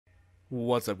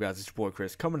What's up, guys? It's your boy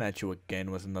Chris coming at you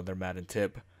again with another Madden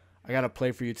tip. I got a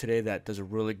play for you today that does a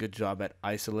really good job at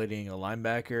isolating a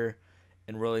linebacker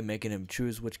and really making him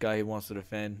choose which guy he wants to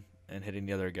defend and hitting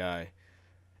the other guy.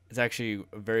 It's actually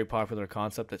a very popular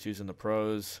concept that's used in the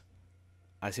pros.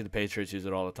 I see the Patriots use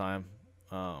it all the time.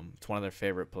 It's one of their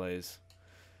favorite plays.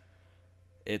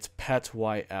 It's Pet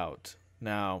Y out.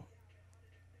 Now,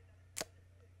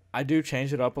 I do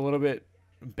change it up a little bit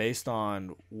based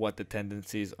on what the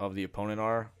tendencies of the opponent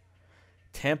are.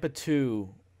 Tampa 2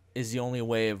 is the only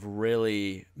way of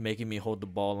really making me hold the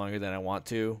ball longer than I want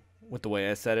to with the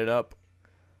way I set it up.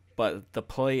 But the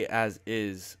play as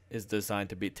is designed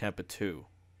to beat Tampa 2.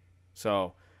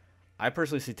 So I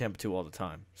personally see Tampa 2 all the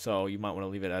time. So you might want to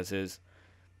leave it as is.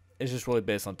 It's just really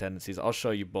based on tendencies. I'll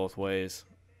show you both ways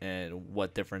and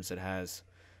what difference it has.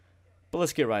 But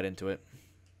let's get right into it.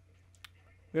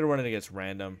 We're going to run it against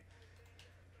random.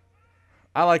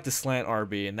 I like the slant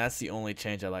RB, and that's the only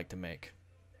change I like to make.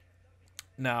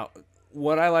 Now,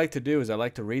 what I like to do is I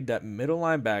like to read that middle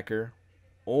linebacker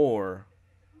or,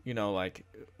 like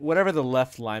whatever the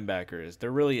left linebacker is.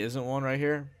 There really isn't one right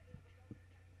here.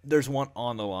 There's one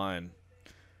on the line.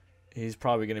 He's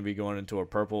probably going to be going into a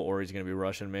purple or he's going to be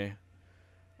rushing me.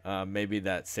 Maybe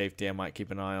that safety I might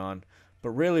keep an eye on.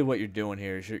 But really what you're doing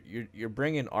here is you're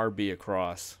bringing RB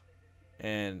across,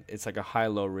 and it's like a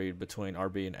high-low read between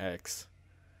RB and X.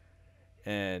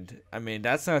 And, I mean,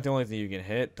 that's not the only thing you can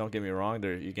hit. Don't get me wrong.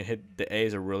 You can hit the A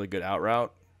is a really good out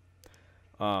route.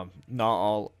 Not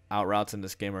all out routes in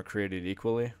this game are created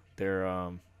equally. They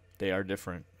are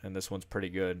different, and this one's pretty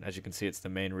good. As you can see, it's the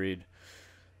main read.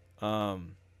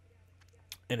 And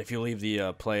if you leave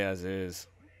the play as is,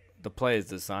 the play is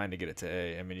designed to get it to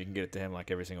A. I mean, you can get it to him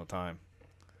like every single time.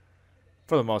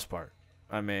 For the most part.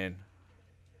 I mean,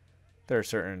 there are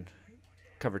certain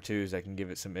cover twos that can give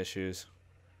it some issues.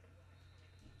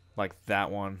 Like that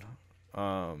one.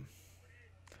 I'll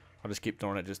just keep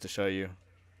throwing it just to show you.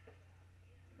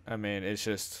 I mean,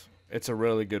 it's a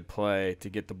really good play to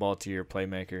get the ball to your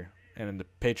playmaker. And in the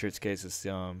Patriots case, it's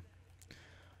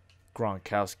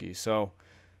Gronkowski. So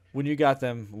when you got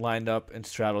them lined up and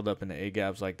straddled up in the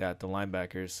A-gaps like that, the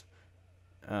linebackers,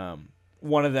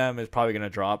 one of them is probably going to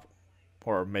drop,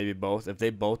 or maybe both. If they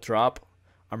both drop,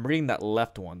 I'm reading that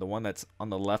left one, the one that's on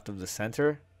the left of the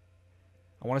center.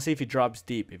 I want to see if he drops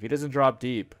deep. If he doesn't drop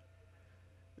deep,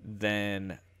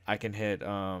 then I can hit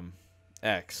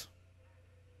X.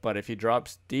 But if he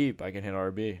drops deep, I can hit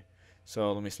RB.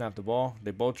 So let me snap the ball. They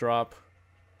both drop.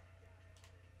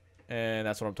 And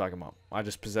that's what I'm talking about. I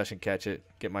just possession catch it,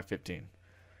 get my 15.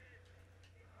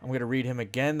 I'm going to read him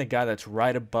again, the guy that's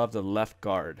right above the left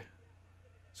guard.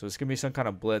 So it's going to be some kind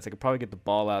of blitz. I could probably get the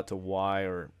ball out to Y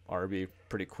or RB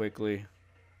pretty quickly.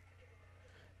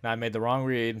 Now I made the wrong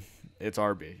read. It's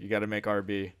RB. You got to make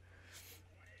RB.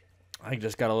 I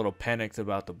just got a little panicked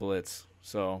about the blitz.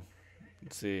 So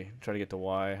let's see. Try to get to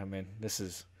Y. I mean, this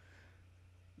is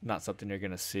not something you're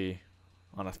going to see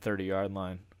on a 30-yard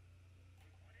line.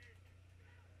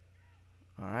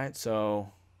 All right,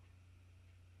 so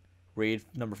read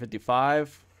number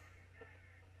 55.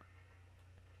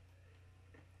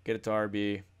 Get it to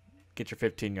RB. Get your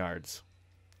 15 yards.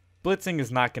 Blitzing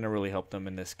is not going to really help them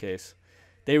in this case.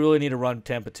 They really need to run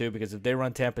Tampa 2, because if they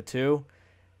run Tampa 2,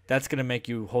 that's going to make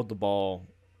you hold the ball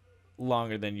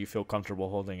longer than you feel comfortable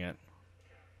holding it.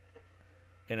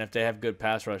 And if they have good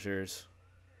pass rushers,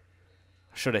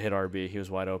 I should have hit RB. He was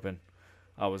wide open.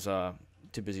 I was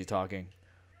too busy talking.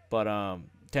 But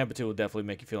Tampa 2 will definitely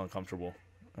make you feel uncomfortable.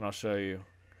 And I'll show you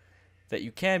that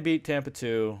you can beat Tampa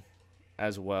 2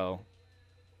 as well.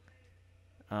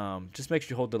 Just make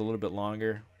sure you hold it a little bit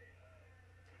longer.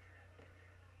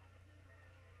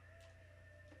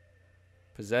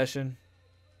 Possession.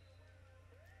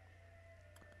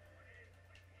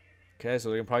 Okay, so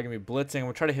they're probably going to be blitzing. I'm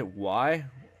going to try to hit Y.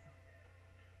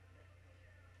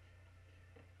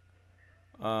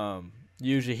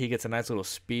 Usually he gets a nice little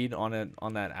speed on it,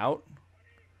 on that out.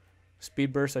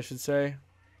 Speed burst, I should say.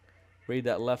 Read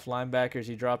that left linebacker. Is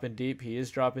he dropping deep? He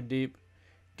is dropping deep.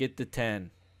 Get the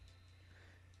 10.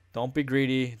 Don't be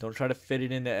greedy. Don't try to fit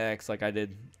it into X like I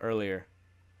did earlier.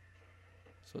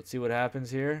 So let's see what happens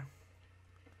here.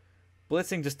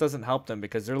 Blitzing just doesn't help them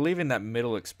because they're leaving that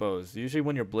middle exposed. Usually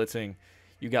when you're blitzing,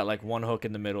 you got like one hook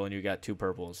in the middle and you got two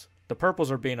purples. The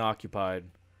purples are being occupied.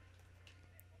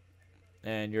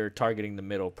 And you're targeting the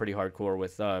middle pretty hardcore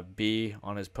with B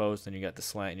on his post, and you got the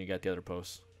slant and you got the other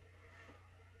post.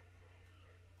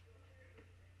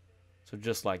 So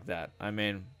just like that. I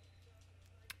mean,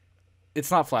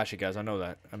 it's not flashy, guys. I know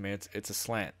that. I mean, it's a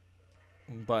slant.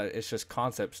 But it's just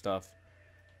concept stuff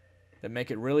that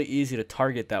make it really easy to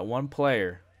target that one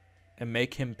player and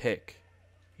make him pick.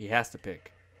 He has to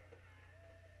pick.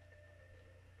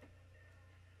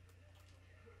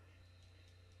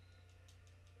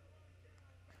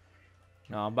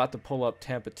 Now, I'm about to pull up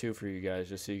Tampa 2 for you guys,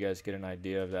 just so you guys get an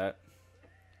idea of that.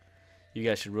 You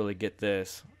guys should really get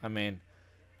this. I mean,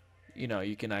 you know,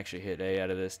 you can actually hit A out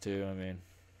of this too. I mean,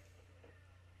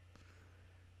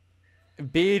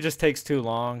 B just takes too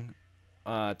long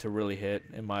to really hit,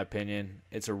 in my opinion.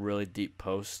 It's a really deep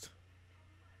post.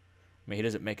 I mean, he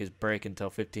doesn't make his break until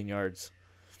 15 yards.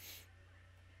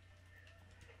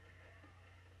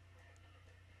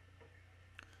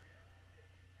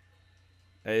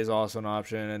 A is also an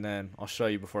option, and then I'll show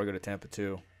you before I go to Tampa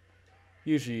 2.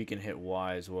 Usually you can hit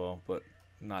Y as well, but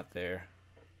not there.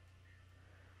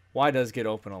 Y does get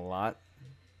open a lot,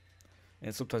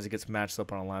 and sometimes it gets matched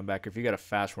up on a linebacker. If you got a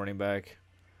fast running back,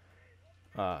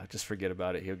 just forget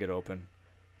about it. He'll get open.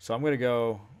 So I'm going to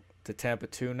go to Tampa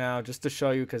 2 now just to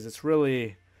show you, because it's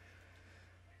really...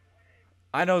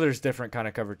 I know there's different kind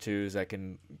of cover 2s that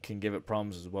can give it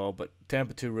problems as well, but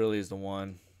Tampa 2 really is the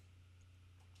one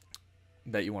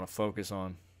that you want to focus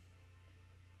on.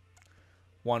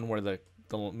 One where the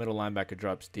middle linebacker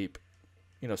drops deep.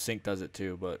 You know, Sync does it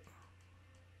too, but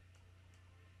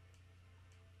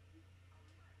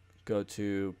go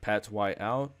to Pat's Y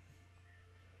out,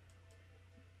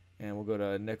 and we'll go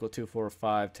to nickel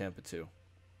 2-4-5 Tampa 2.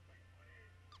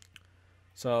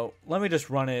 So let me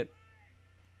just run it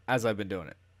as I've been doing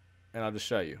it, and I'll just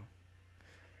show you.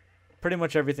 Pretty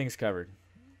much everything's covered.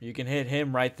 You can hit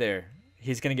him right there.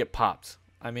 He's going to get popped.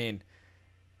 I mean,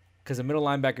 because the middle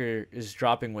linebacker is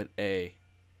dropping with A.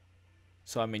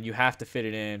 So, I mean, you have to fit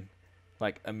it in,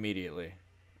 like, immediately.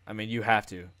 I mean, you have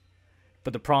to.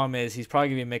 But the problem is he's probably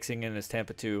going to be mixing in his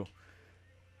Tampa 2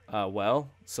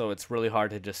 well. So, it's really hard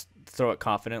to just throw it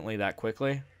confidently that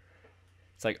quickly.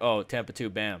 It's like, oh, Tampa 2,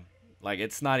 bam. Like,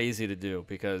 it's not easy to do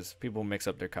because people mix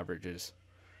up their coverages.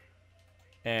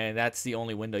 And that's the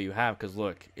only window you have because,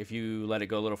 look, if you let it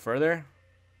go a little further...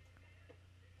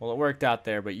 Well, it worked out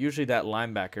there, but usually that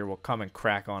linebacker will come and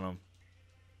crack on him.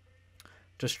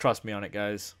 Just trust me on it,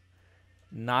 guys.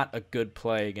 Not a good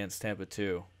play against Tampa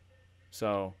 2.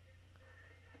 So,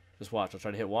 just watch. I'll try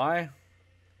to hit Y.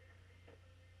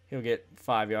 He'll get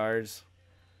 5 yards.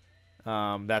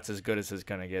 That's as good as it's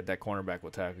going to get. That cornerback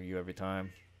will tackle you every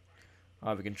time.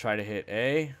 We can try to hit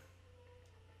A.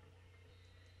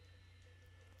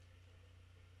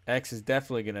 X is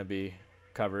definitely going to be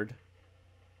covered.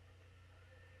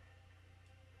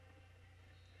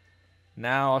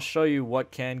 Now I'll show you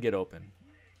what can get open.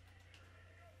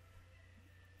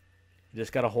 You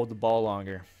just got to hold the ball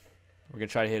longer. We're going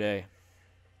to try to hit A.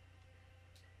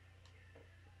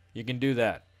 You can do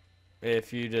that.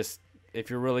 If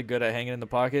you're really good at hanging in the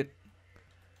pocket,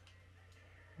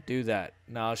 do that.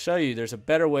 Now I'll show you there's a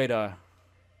better way to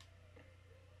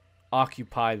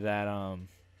occupy that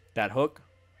that hook.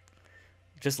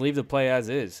 Just leave the play as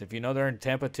is. If you know they're in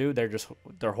Tampa 2, they're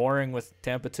whoring with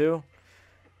Tampa 2.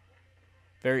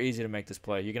 Very easy to make this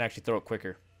play. You can actually throw it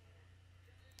quicker.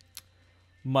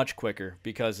 Much quicker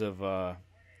because of, I'll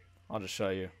just show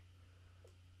you.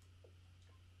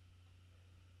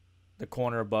 The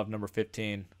corner above number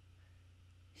 15.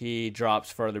 He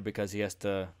drops further because he has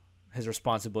to, his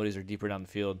responsibilities are deeper down the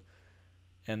field.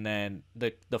 And then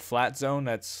the flat zone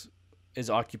is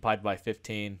occupied by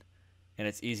 15, and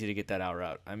it's easy to get that out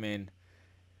route. I mean,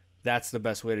 that's the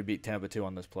best way to beat Tampa 2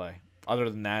 on this play. Other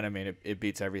than that, I mean, it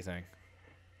beats everything.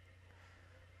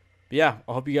 But yeah,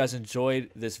 I hope you guys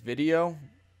enjoyed this video.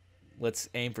 Let's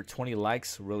aim for 20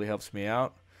 likes. It really helps me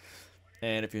out.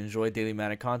 And if you enjoy daily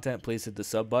Madden content, please hit the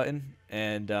sub button.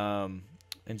 And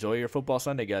enjoy your football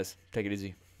Sunday, guys. Take it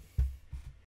easy.